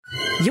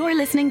You're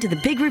listening to The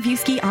Big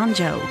Reviewski on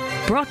Joe,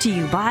 brought to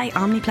you by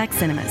Omniplex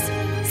Cinemas.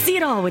 See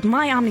it all with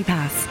my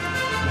OmniPass.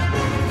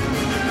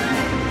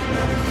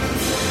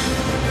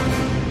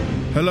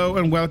 Hello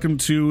and welcome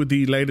to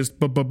the latest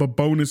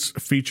bonus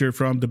feature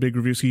from The Big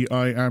Reviewski.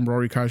 I am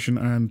Rory Cashin,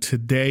 and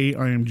today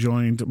I am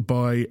joined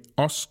by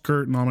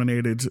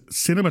Oscar-nominated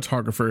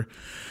cinematographer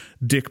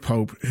Dick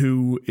Pope,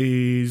 who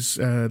is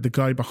the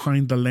guy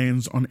behind the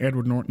lens on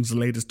Edward Norton's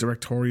latest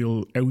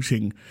directorial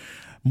outing,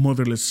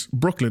 Motherless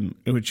Brooklyn,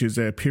 which is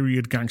a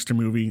period gangster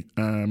movie.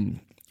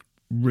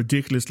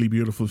 Ridiculously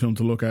beautiful film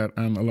to look at,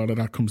 and a lot of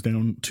that comes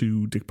down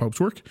to Dick Pope's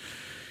work.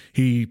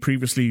 He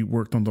previously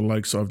worked on the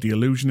likes of The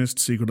Illusionist,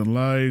 Secret and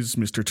Lies,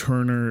 Mr.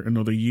 Turner,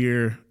 Another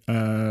Year.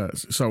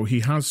 So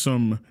he has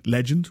some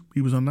legend. He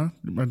was on that,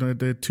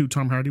 the two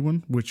Tom Hardy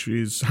one, which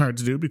is hard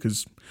to do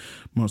because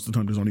most of the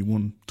time there's only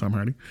one Tom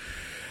Hardy.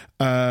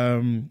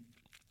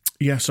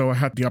 So I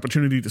had the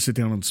opportunity to sit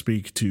down and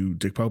speak to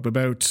Dick Pope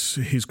about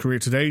his career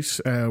to date,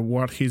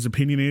 what his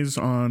opinion is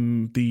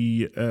on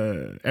the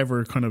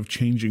ever kind of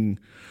changing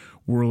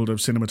world of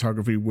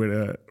cinematography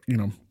with,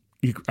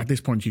 at this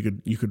point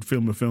you could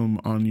film a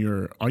film on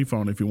your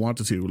iPhone if you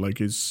wanted to. Like,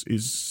 does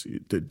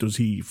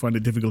he find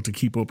it difficult to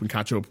keep up and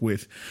catch up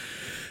with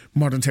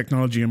modern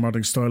technology and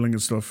modern styling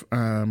and stuff,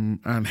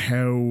 and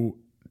how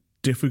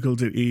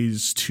difficult it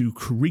is to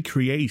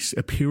recreate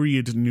a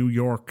period New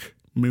York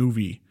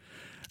movie,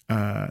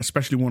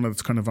 especially one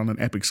that's kind of on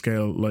an epic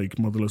scale like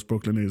Motherless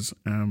Brooklyn is,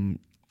 in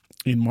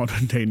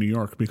modern day New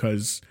York,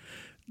 because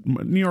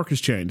New York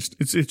has changed.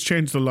 It's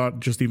changed a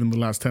lot just even the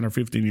last 10 or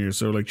 15 years.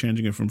 So like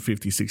changing it from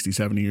 50, 60,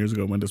 70 years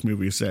ago when this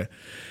movie is set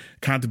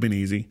can't have been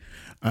easy.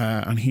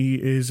 And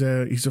he's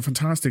a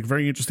fantastic,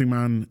 very interesting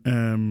man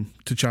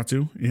to chat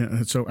to.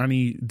 Yeah, so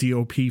any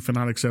DOP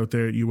fanatics out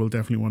there, you will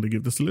definitely want to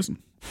give this a listen.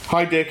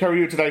 Hi Dick, how are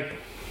you today?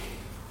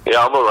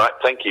 Yeah, I'm all right,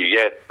 thank you.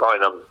 Yeah,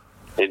 fine. I'm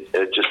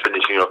just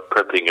finishing off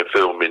prepping a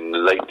film in the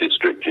Lake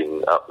District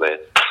up there.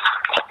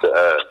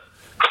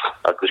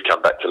 I've just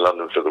come back to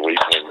London for the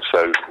weekend,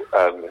 so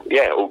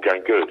all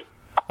going good.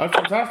 That's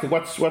fantastic.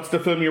 What's the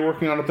film you're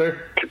working on up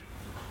there?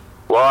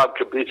 Well,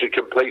 it's a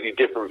completely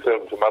different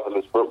film to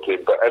Motherless Brooklyn,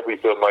 but every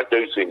film I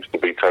do seems to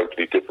be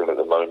totally different at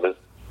the moment.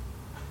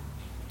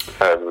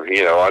 I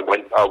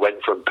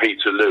went from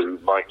Peterloo,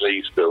 Mike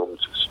Lee's film,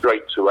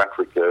 straight to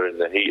Africa in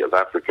the heat of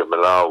Africa,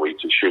 Malawi,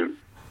 to shoot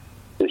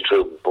this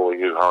film, Boy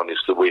Who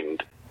Harnessed the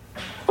Wind,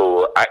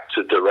 for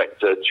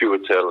actor-director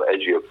Chiwetel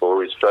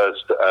Ejiofor, his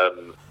first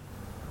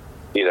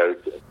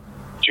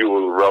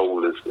dual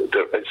role.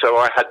 And so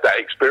I had that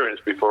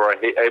experience before I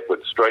hit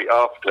Edward straight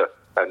after,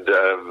 and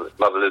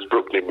Motherless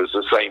Brooklyn was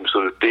the same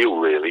sort of deal,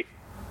 really.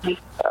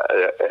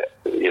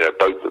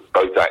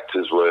 Both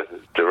actors were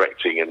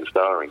directing and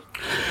starring.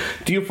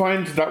 Do you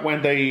find that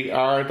when they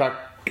are that...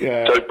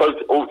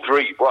 all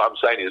three, what I'm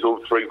saying is all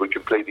three were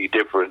completely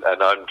different,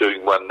 and I'm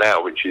doing one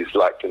now which is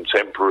like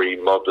contemporary,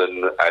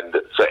 modern,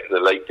 and set in the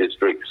Lake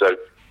District. So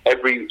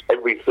every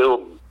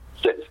film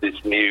sets this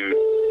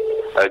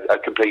a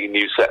completely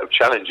new set of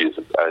challenges,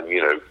 and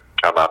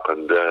come up,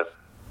 and you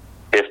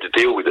have to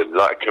deal with them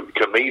like a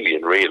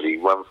chameleon, really,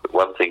 one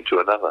thing to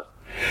another.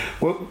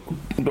 Well,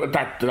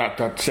 that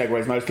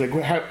segues nicely.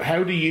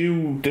 How do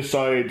you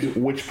decide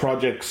which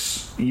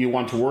projects you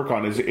want to work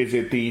on? Is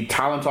it the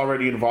talent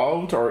already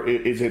involved, or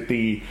is it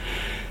the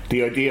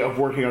idea of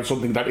working on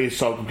something that is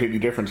so completely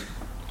different?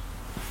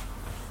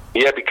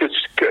 Yeah, because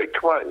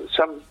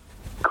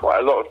quite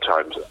a lot of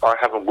times I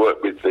haven't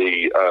worked with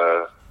the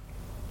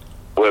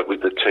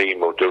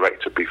team or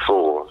director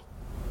before,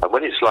 and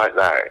when it's like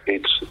that,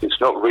 it's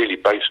not really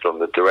based on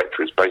the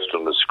director; it's based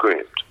on the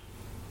script,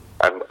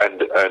 and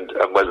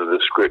whether the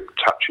script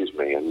touches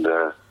me, and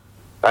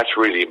that's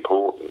really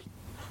important.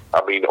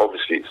 I mean,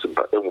 obviously, it's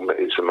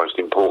the most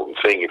important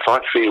thing. If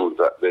I feel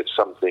that there's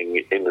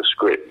something in the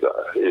script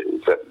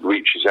that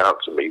reaches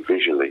out to me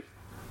visually,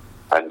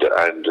 and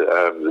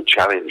the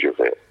challenge of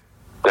it,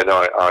 then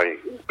I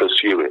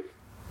pursue it.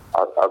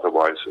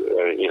 Otherwise,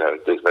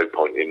 there's no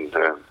point in.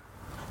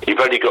 You've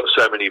only got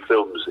so many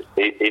films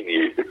in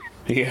you.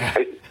 Yeah,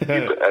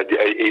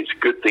 it's a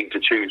good thing to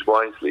choose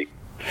wisely.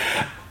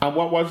 And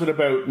what was it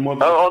about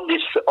on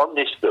this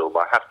film?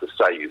 I have to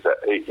say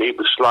that it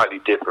was slightly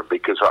different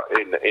because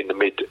in the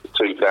mid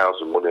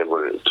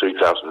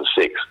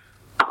 2006,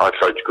 I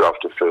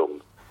photographed a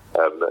film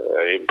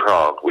in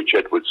Prague which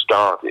Edward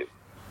starred in.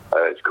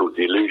 It's called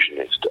The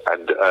Illusionist,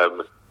 and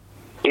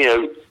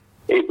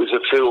it was a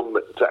film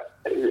that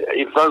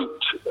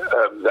evoked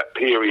that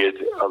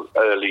period of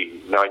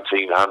early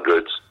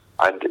 1900s,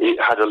 and it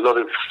had a lot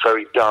of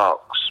very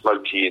dark,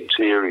 smoky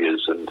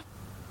interiors, and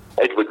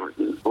Edward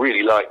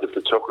really liked the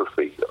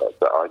photography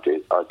that I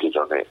did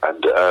on it,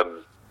 and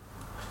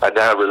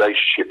our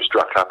relationship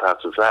struck up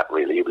out of that.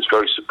 Really, he was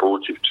very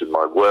supportive to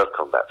my work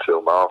on that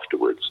film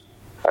afterwards,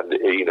 and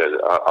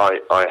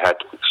I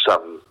had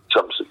some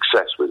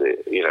success with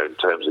it, in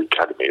terms of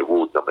Academy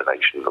Award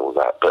nomination and all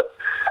that. But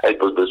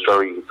Edward was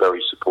very,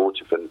 very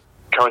supportive and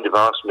kind of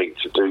asked me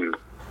to do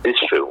this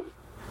film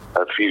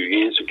a few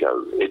years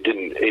ago. It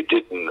didn't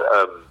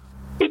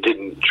it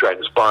didn't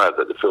transpire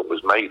that the film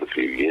was made a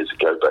few years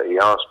ago, but he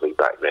asked me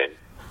back then,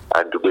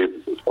 and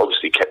we've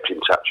obviously kept in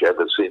touch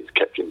ever since,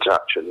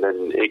 and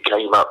then it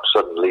came up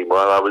suddenly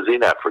while I was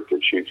in Africa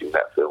shooting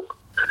that film.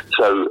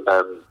 So,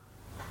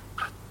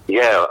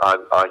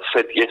 I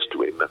said yes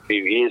to him a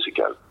few years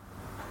ago,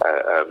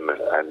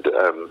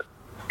 and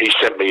he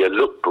sent me a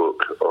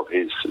lookbook of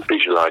his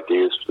visual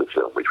ideas for the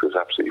film, which was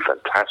absolutely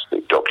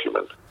fantastic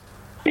document.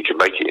 He can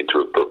make it into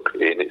a book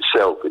in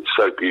itself. It's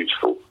so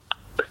beautiful,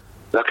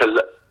 like a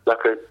I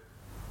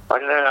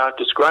don't know how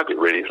to describe it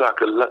really. It's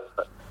like a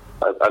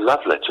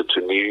love letter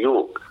to New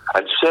York,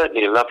 and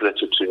certainly a love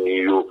letter to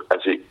New York as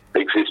it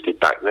existed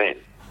back then.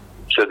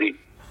 So the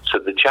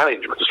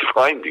challenge was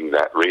finding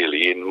that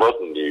really in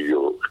modern New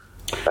York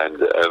and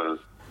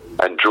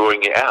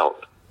drawing it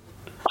out.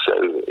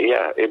 So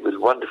yeah, it was a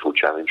wonderful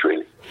challenge,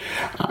 really.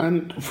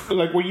 And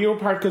like, were you a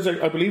part? Because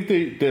I believe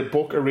the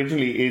book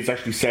originally is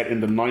actually set in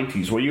the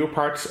 90s. Were you a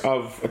part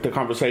of the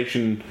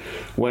conversation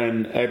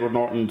when Edward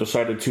Norton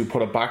decided to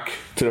put it back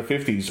to the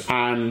 50s?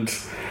 And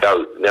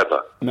no,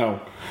 never. No.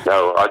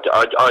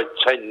 I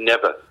tend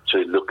never to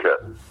look at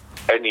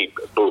any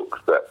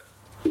book that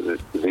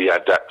the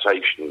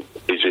adaptation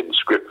is in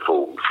script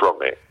form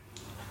from it,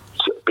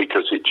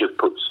 because it just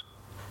puts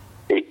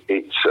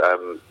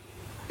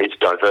it's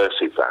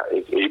diversive. That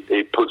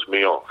it puts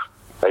me off.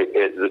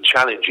 The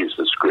challenge is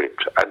the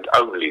script, and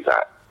only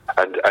that.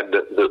 And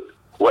the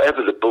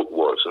whatever the book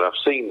was, and I've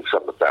seen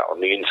some of that on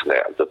the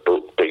internet, of the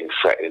book being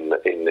set in the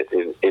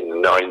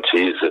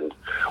 90s, and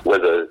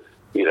whether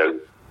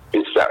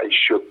is that it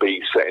should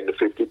be set in the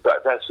 50s.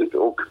 But that's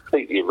all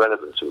completely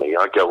irrelevant to me.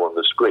 I go on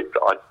the script.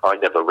 I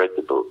never read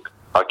the book.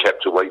 I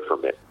kept away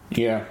from it.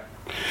 Yeah.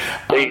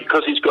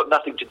 Because it's got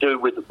nothing to do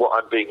with what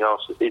I'm being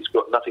asked. It's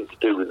got nothing to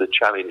do with the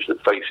challenge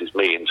that faces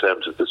me in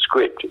terms of the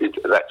script.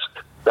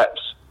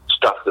 That's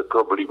stuff that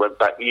probably went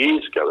back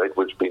years ago.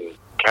 Edward's been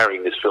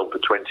carrying this film for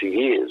 20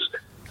 years.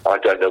 I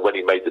don't know when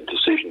he made the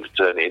decision to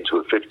turn it into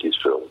a 50s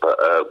film, but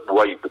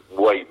way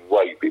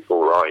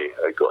before I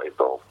got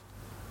involved.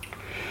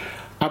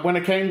 And when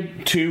it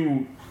came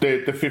to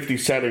the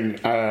 50s setting,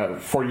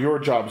 for your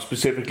job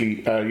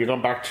specifically, you're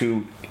going back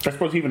to, I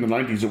suppose even the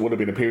 90s it would have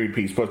been a period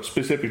piece, but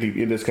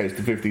specifically in this case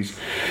the 50s.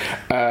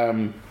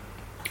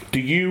 Do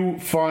you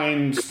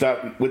find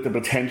that with the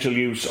potential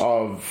use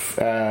of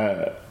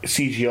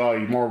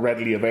CGI, more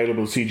readily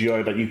available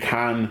CGI, that you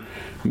can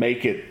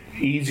make it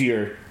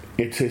easier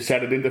to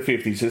set it in the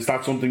 50s? Is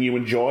that something you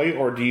enjoy,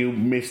 or do you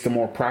miss the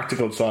more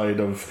practical side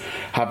of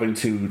having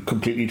to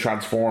completely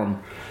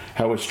transform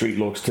how a street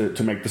looks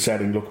to make the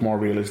setting look more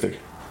realistic?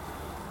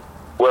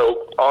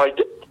 Well,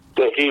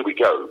 here we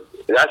go.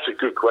 That's a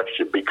good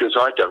question, because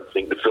I don't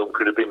think the film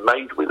could have been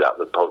made without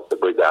the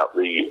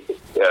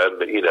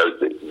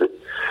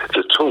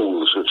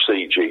tools of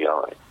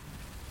CGI.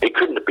 It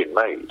couldn't have been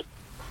made.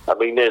 I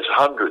mean, there's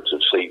hundreds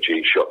of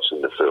CG shots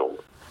in the film,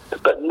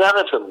 but none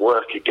of them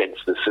work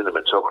against the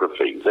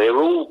cinematography. They're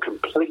all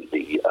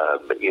completely,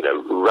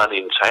 run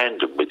in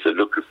tandem with the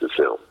look of the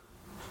film.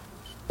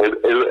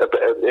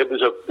 It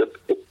was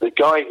the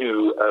guy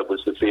who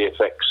was the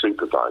VFX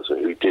supervisor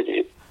who did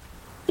it.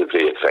 The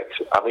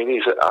VFX. I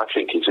mean, I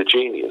think he's a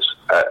genius.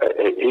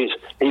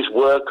 His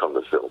work on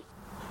the film,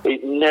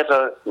 it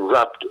never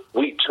rubbed.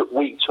 We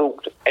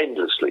talked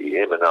endlessly,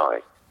 him and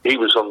I. He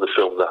was on the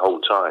film the whole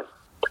time,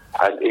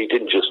 and he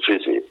didn't just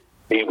visit.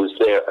 He was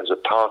there as a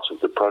part of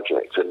the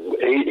project, and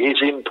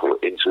his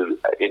input into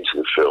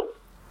the film,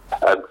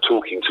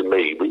 talking to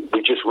me,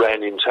 we just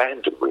ran in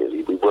tandem.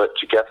 Really, we worked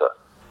together.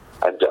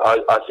 And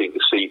I think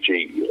the CG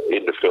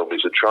in the film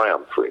is a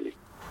triumph, really.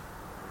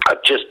 I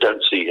just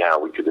don't see how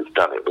we could have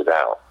done it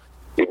without.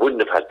 It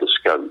wouldn't have had the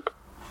scope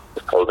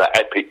or the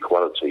epic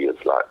quality of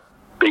like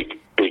big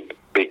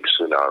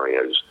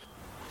scenarios,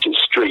 to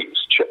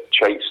streets,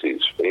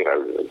 chases.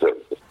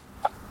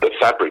 The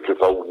fabric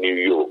of old New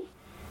York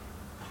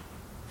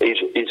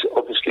is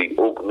obviously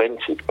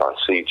augmented by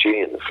CG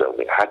in the film.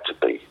 It had to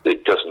be.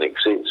 It doesn't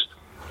exist.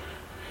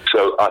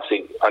 So I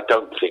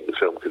don't think the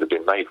film could have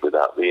been made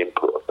without the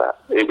input of that.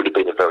 It would have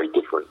been a very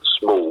different,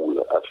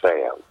 small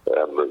affair,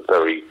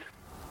 very,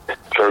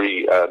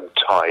 very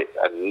tight,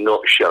 and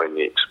not showing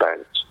the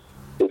expanse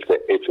if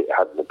it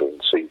hadn't have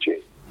been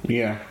CG.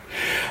 Yeah,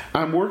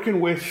 I'm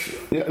working with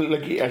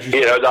as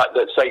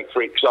let's say,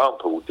 for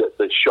example,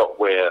 the shot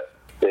where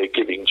they're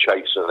giving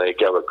chase and they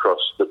go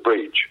across the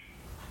bridge.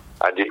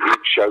 And it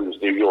shows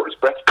New York. It's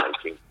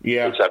breathtaking.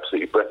 Yeah. It's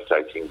absolutely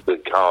breathtaking. The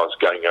cars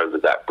going over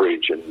that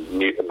bridge and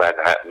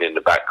Manhattan in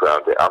the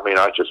background. I mean,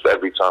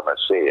 every time I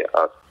see it,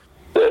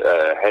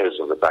 the hairs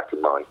on the back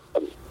of my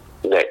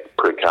neck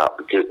prick up,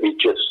 because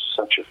it's just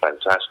such a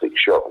fantastic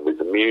shot. And with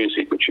the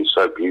music, which is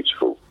so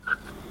beautiful,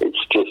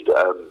 it's just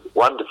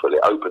wonderful.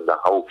 It opened the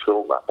whole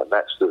film up, and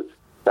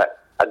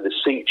and the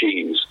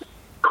CG is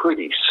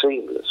pretty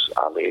seamless.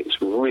 I mean,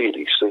 it's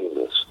really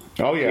seamless.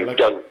 Oh yeah, it's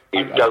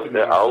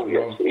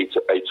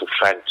a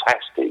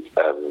fantastic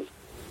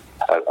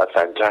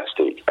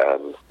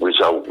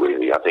result.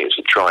 Really, I think it's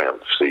a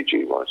triumph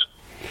CG wise.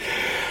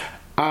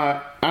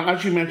 And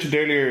as you mentioned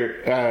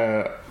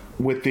earlier,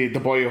 with the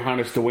Boy Who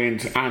Harnessed the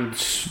Wind and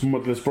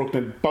Motherless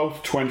Brooklyn,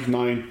 both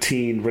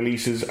 2019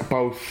 releases,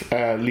 both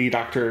lead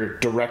actor,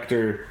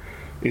 director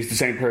is the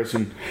same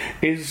person.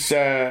 Is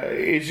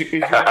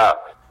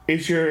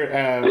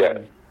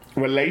your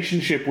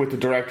relationship with the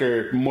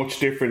director much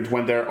different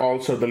when they're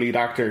also the lead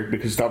actor,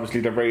 because obviously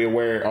they're very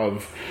aware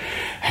of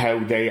how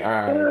they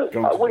are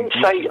going I wouldn't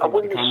say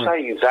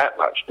that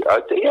much. I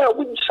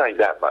wouldn't say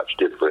that much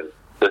different.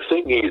 The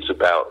thing is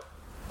about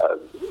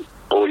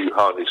Boy Who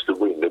Harnessed the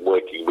Wind and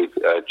working with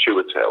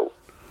Chiwetel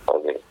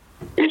on it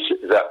is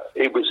that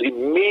it was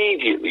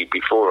immediately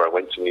before I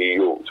went to New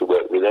York to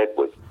work with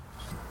Edward.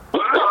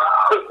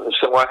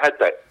 So I had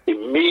that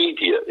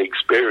immediate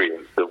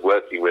experience of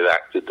working with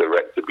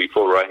actor-director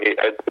before I hit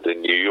Edward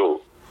in New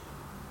York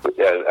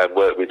and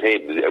worked with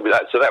him.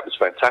 So that was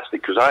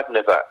fantastic, because I'd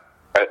never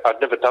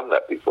done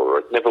that before.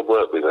 I'd never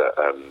worked with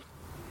a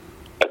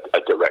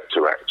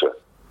director-actor.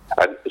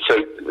 And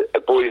so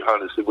A Boy Who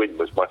Harnessed the Wind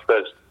was my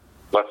first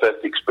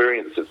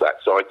experience of that.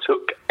 So I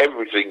took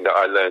everything that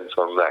I learned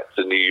on that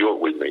to New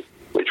York with me,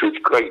 which was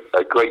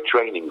a great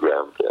training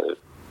ground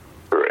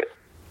for it.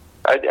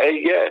 And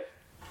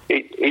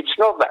it's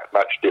not that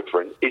much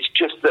different. It's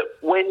just that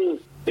when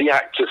the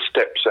actor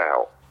steps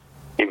out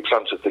in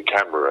front of the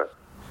camera,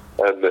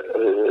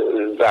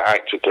 that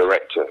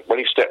actor-director, when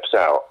he steps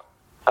out,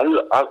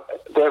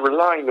 they're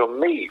relying on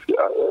me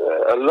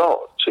a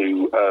lot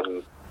to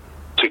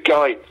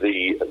guide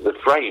the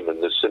frame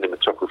and the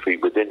cinematography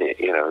within it.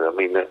 You know, I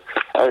mean,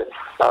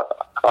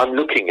 I'm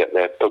looking at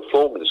their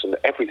performance and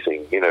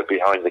everything, you know,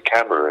 behind the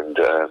camera and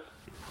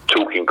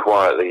talking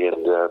quietly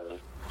and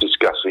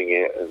discussing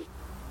it, and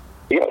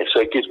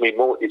so it gives me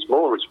more. It's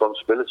more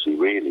responsibility,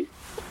 really.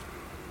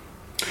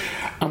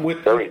 And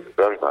with very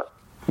much.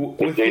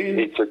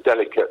 It's a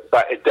delicate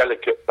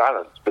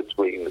balance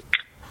between,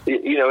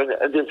 you know. And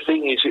the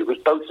thing is, it was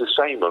both the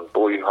same on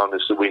Boy Who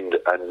Harnessed the Wind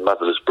and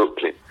Motherless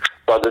Brooklyn.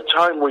 By the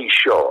time we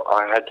shot,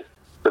 I had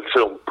the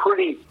film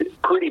pretty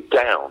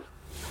down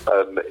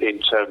in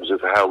terms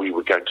of how we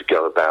were going to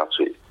go about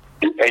it.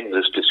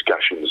 Endless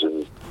discussions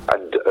and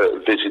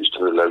visits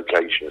to the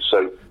location.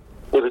 So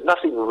there was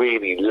nothing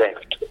really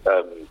left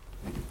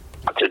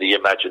to the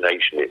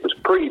imagination. It was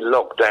pretty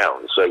locked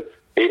down, so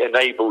it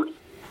enabled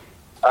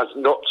us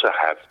not to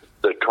have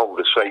the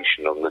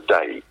conversation on the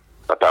day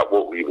about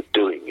what we were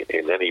doing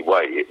in any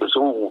way. It was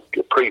all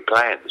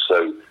pre-planned,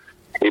 so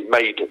it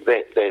made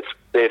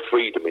their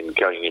freedom in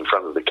going in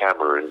front of the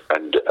camera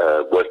and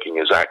working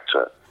as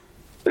actor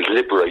was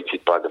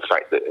liberated by the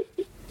fact that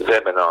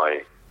them and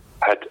I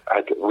had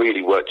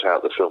really worked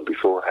out the film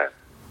beforehand.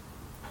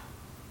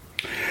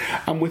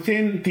 And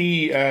within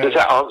the does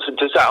that answer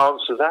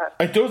that?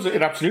 It does.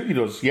 It absolutely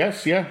does.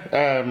 Yes. Yeah.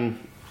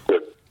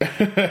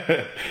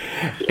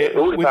 It's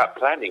all about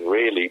planning,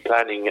 really.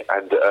 Planning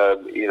and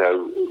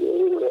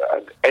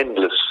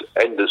endless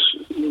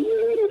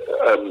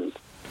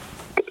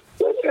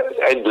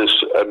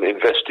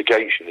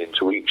investigation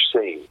into each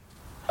scene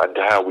and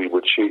how we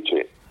would shoot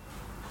it.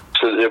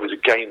 So there was a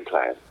game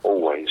plan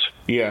always.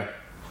 Yeah.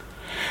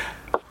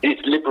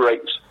 It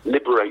liberates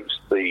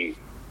the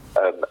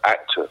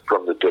actor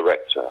from the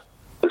director,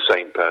 the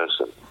same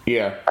person.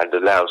 Yeah. And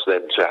allows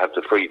them to have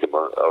the freedom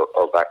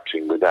of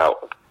acting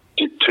without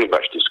too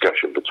much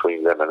discussion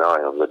between them and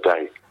I on the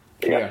day.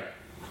 Yeah.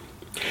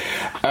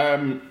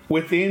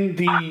 Within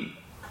the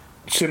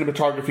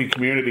cinematography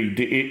community,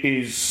 do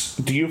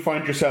you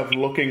find yourself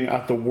looking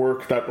at the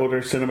work that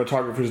other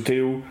cinematographers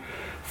do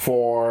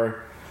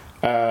for...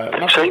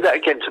 say that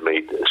again to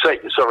me.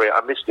 Sorry,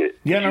 I missed it.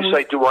 Yeah, you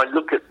say, do I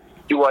look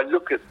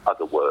at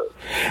other work?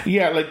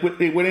 Yeah, like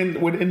within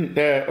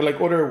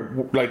like other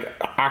like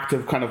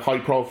active kind of high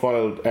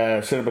profile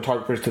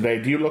cinematographers today.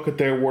 Do you look at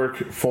their work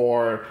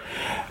for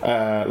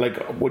like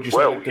would you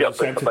say there's a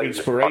sense of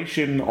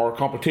inspiration or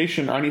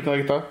competition or anything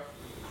like that?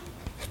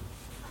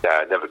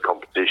 Yeah, never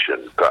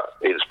competition, but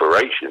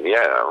inspiration.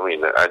 Yeah, I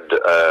mean, and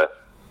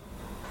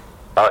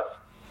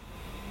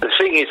the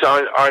thing is,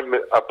 I'm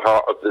a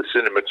part of the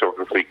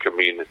cinematography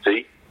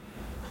community.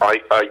 I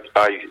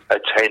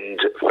attend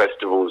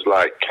festivals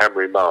like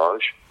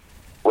Camrimage,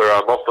 where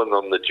I'm often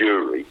on the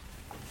jury,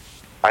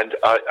 and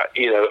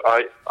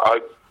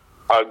I've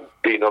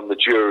been on the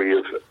jury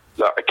of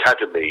like,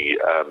 Academy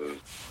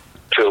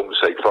films,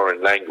 say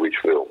foreign language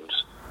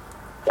films,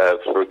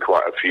 for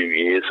quite a few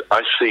years.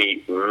 I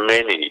see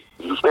many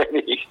other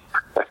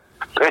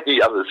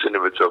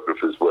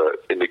cinematographers'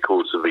 work in the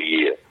course of a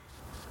year.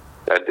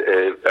 And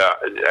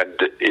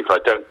if I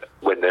don't,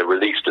 when they're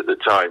released at the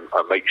time,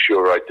 I make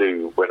sure I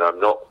do when I'm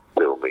not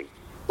filming.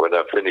 When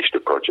I've finished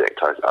a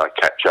project, I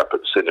catch up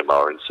at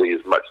cinema and see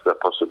as much as I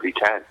possibly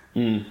can.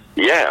 Mm.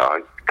 Yeah,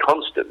 I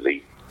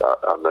constantly,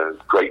 I'm a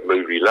great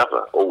movie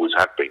lover, always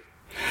have been,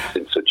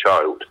 since a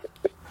child.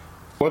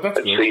 Well, that's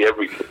good. See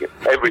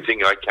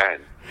everything I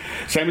can.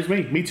 Same as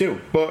me too.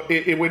 But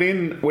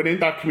within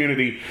that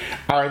community,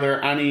 are there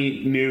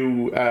any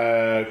new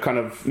kind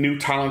of new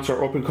talents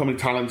or up and coming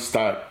talents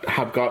that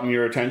have gotten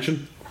your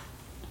attention?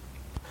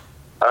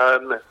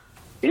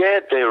 Yeah,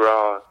 there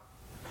are.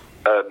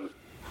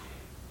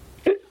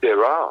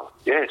 There are,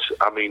 yes.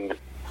 I mean,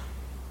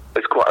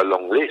 there's quite a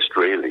long list,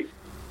 really,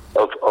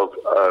 of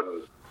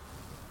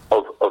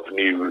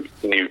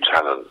new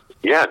talent.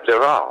 Yeah,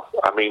 there are.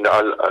 I mean,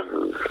 I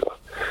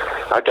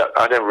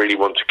don't really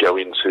want to go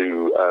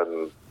into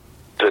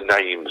the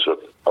names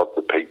of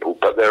the people,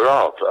 but there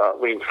are. I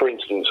mean, for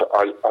instance,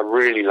 I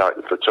really like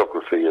the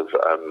photography of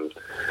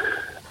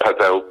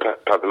Pavel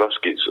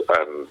Pavlovsky's,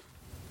 of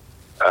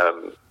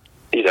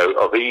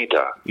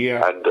Ida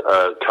and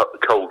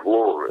Cold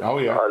War. Oh,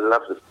 yeah. I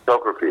love the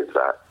photography of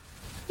that.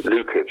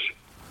 Lucas.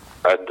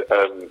 And,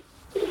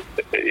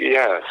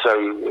 so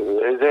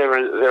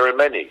there are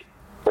many.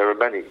 There are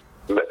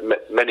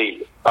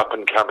many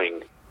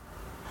up-and-coming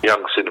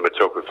young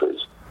cinematographers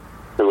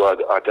who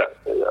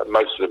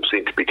most of them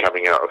seem to be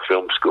coming out of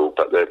film school,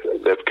 but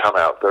they've come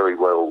out very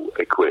well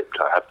equipped,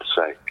 I have to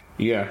say.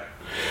 Yeah.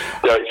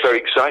 So it's very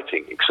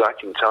exciting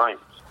times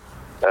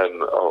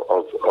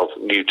of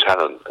new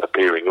talent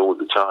appearing all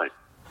the time.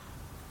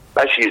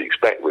 As you'd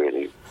expect,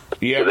 really.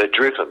 Yeah. But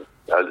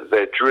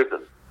they're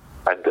driven.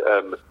 And,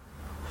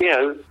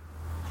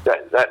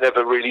 that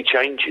never really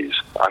changes,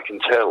 I can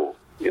tell,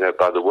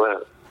 by the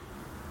work.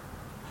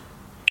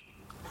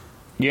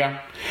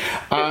 Yeah.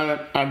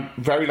 And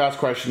very last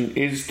question,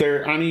 is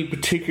there any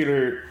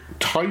particular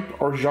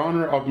type or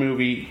genre of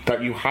movie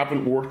that you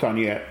haven't worked on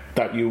yet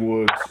that you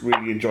would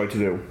really enjoy to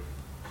do?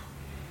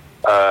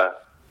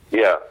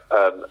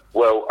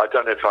 Well, I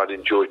don't know if I'd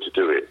enjoy to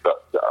do it,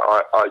 but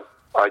I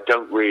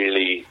don't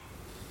really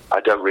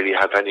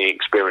have any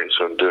experience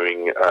on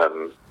doing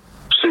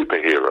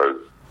superhero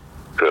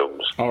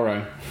films. All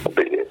right.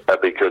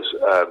 Because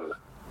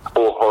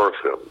or horror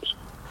films.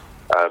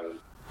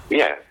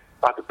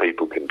 Other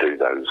people can do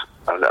those.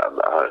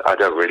 I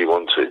don't really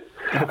want to.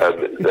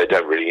 They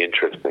don't really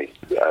interest me.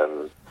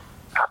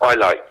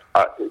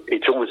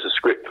 It's always a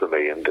script for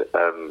me, and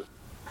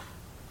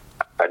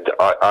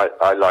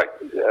I like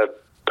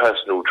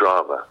personal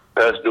drama,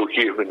 personal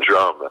human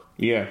drama.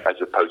 Yeah. As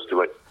opposed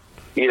to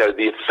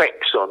the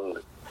effects on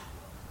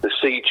the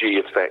CG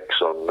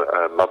effects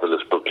on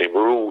Motherless Brooklyn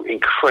were all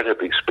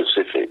incredibly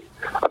specific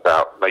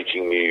about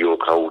making New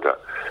York older,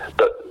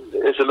 but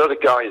there's a lot of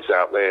guys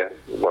out there,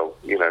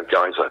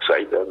 guys I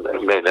say,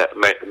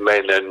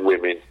 men and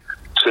women,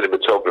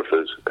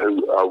 cinematographers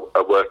who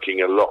are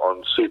working a lot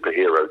on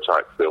superhero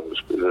type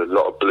films, with a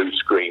lot of blue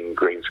screen,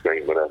 green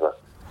screen, whatever,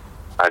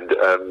 and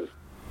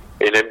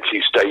in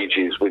empty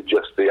stages with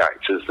just the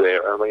actors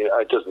there. I mean,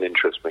 it doesn't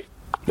interest me.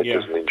 It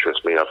doesn't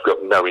interest me. I've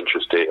got no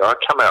interest in it. I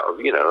come out of,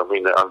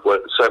 I've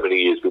worked so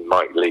many years with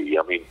Mike Lee.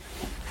 I mean,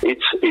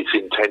 it's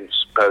intense,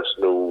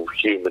 personal,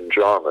 human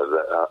drama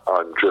that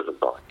I'm driven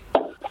by.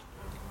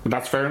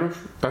 That's fair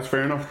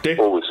enough. Dick?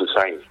 Always the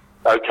same.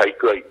 Okay,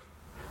 great.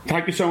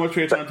 Thank you so much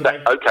for your time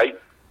today. Okay.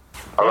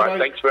 All right,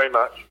 thanks very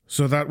much.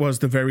 So that was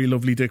the very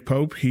lovely Dick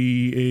Pope.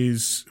 He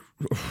is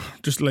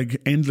just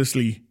like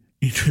endlessly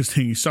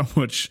interesting. So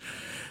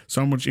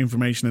much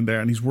information in there,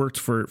 and he's worked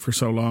for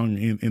so long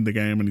in the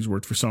game, and he's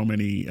worked for so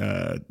many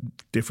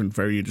different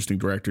very interesting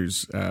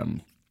directors.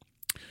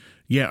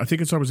 I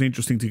think it's always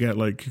interesting to get,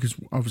 because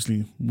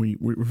obviously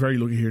we're very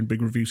lucky here in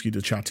Big Reviewski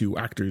to chat to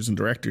actors and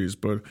directors,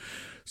 but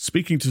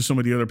speaking to some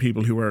of the other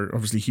people who are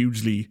obviously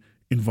hugely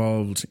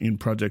involved in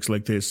projects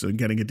like this and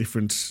getting a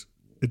different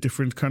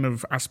kind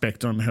of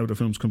aspect on how the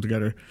films come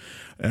together,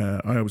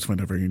 I always find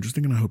that very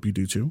interesting, and I hope you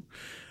do too.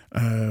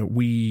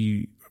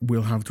 We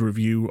will have the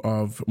review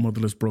of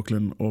Motherless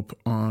Brooklyn up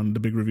on the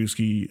Big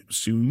Reviewski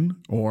soon,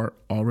 or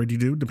already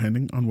do,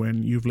 depending on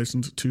when you've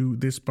listened to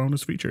this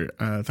bonus feature.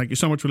 Thank you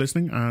so much for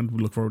listening, and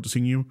we look forward to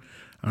seeing you.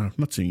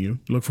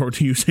 Look forward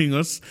to you seeing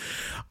us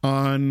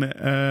on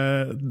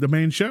the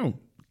main show.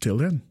 Till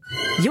then.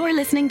 You're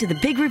listening to the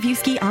Big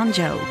Reviewski on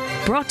Joe,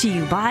 brought to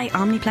you by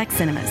Omniplex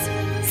Cinemas.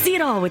 See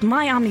it all with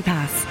my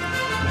OmniPass.